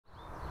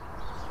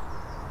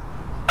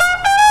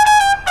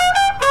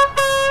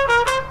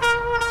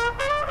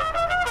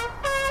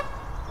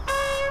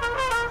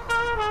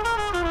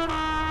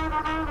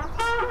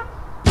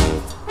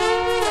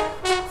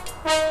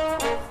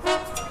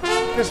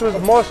This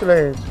was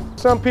marshlands.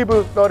 Some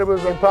people thought it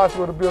was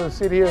impossible to build a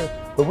city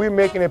here, but we're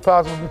making it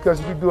possible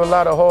because we do a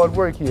lot of hard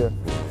work here.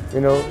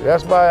 You know,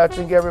 that's why I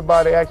think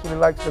everybody actually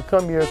likes to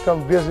come here,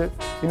 come visit,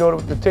 you know,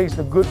 to taste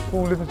the good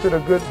food, listen to the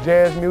good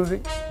jazz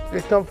music.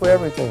 They come for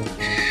everything.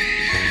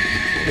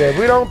 Yeah,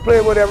 we don't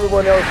play what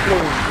everyone else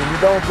plays, and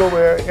we don't go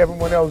where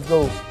everyone else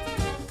goes.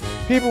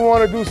 People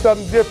want to do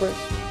something different,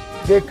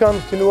 they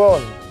come to New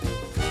Orleans.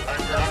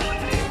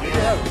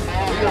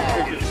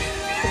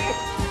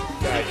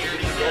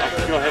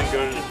 Go ahead and go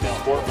to the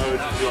sport mode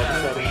and do all the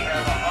settings.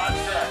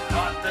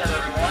 Hot set,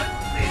 everyone.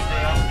 Please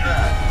stay on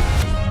track.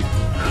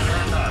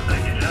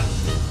 Thank you, Jeff.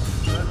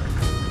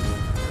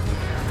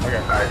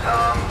 Okay. All right,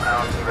 Tom,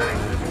 Allison, ready?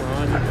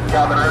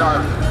 Copy, right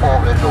on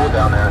full visual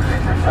down there. So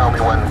just tell me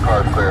when the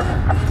car's clear.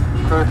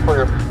 Crew's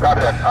clear.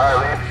 Copy that. All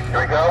right, leave. Here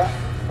we go.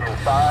 In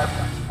 5,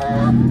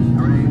 4,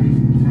 3,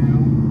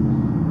 2.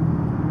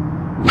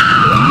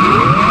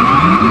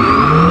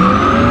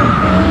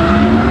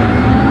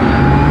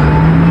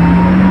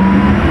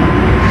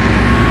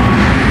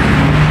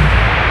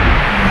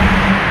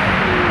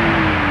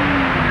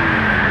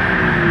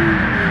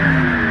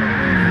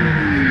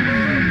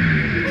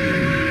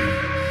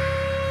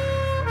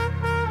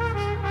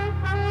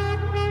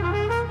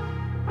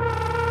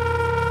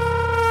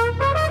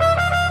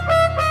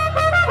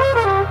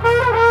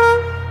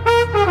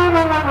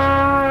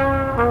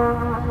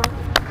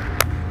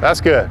 That's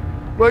good.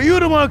 Well, you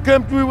the one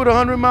come through with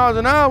 100 miles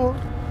an hour.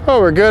 Oh,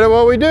 we're good at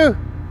what we do.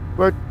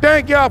 But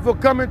thank y'all for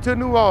coming to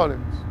New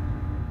Orleans.